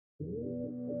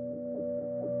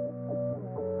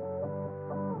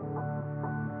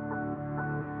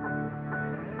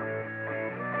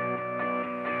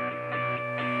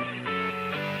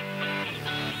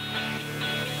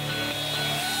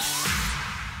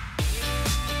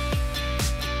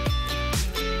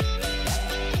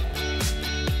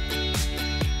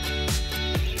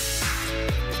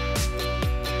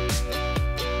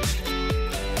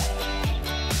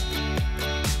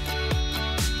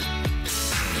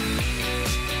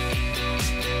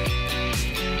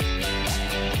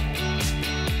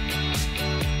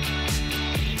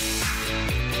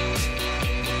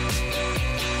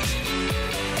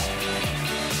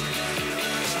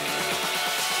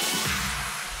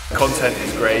Content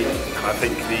is great, and I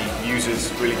think the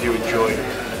users really do enjoy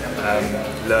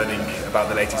learning about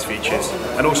the latest features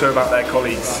and also about their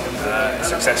colleagues'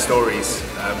 success stories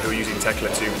who are using Tekla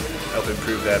to help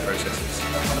improve their processes.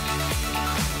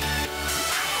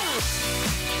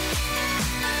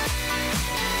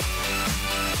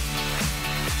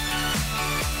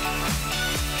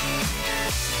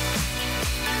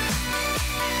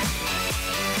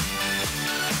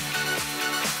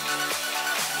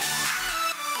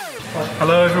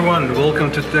 Hello everyone,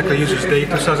 welcome to Tekla User Day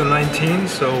 2019.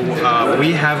 So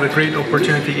we have a great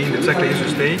opportunity in the Tekla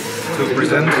User Day to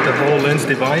present the HoloLens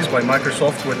device by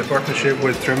Microsoft with a partnership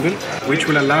with Trimble, which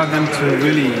will allow them to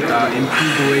really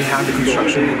improve the way how the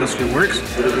construction industry works.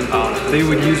 They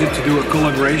would use it to do a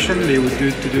collaboration, they would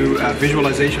do a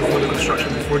visualization for the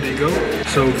construction before they go.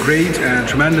 So great and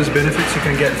tremendous benefits you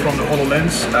can get from the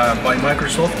HoloLens by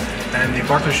Microsoft and the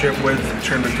partnership with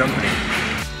Trimble company.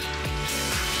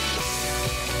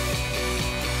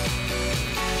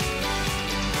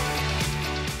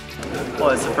 Well,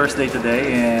 it's the first day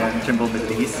today in Trimble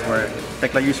Middle East where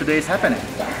Tekla User Day is happening.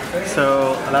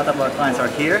 So a lot of our clients are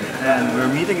here and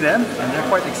we're meeting them and they're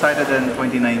quite excited in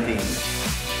 2019.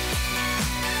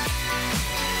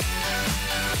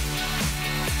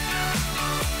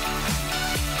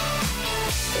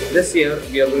 This year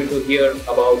we are going to hear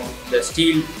about the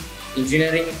steel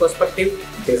engineering perspective,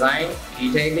 design,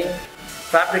 detailing,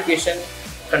 fabrication,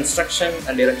 construction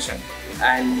and erection.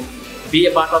 And be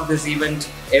a part of this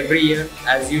event every year.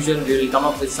 As usual, we will come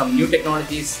up with some new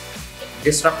technologies,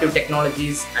 disruptive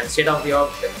technologies and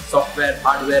state-of-the-art software,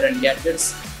 hardware and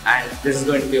gadgets, and this is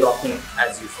going to be rocking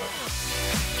as usual.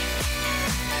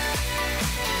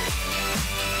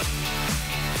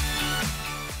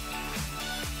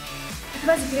 It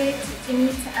was great to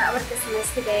meet our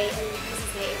customers today in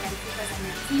this day event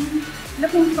 2019.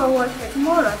 Looking forward for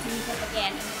tomorrow to meet them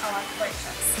again in our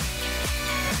workshops.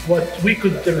 What we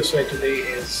could demonstrate today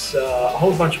is a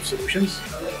whole bunch of solutions,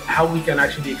 how we can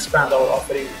actually expand our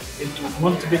offering into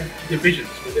multiple divisions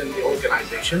within the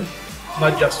organization,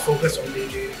 not just focus on the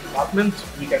engineering department.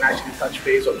 We can actually touch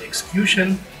base on the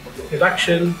execution, of the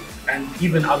production, and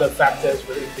even other factors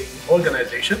within the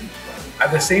organization.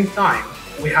 At the same time,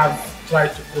 we have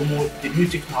tried to promote the new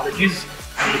technologies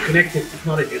and the connected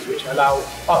technologies which allow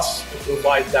us to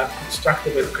provide that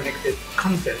constructible connected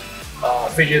content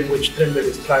vision which Trimble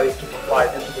is trying to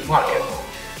provide into the market.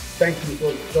 Thank you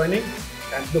for joining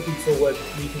and looking forward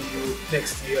to meeting you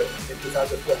next year in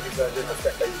 2020 version of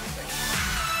Tekla User Days.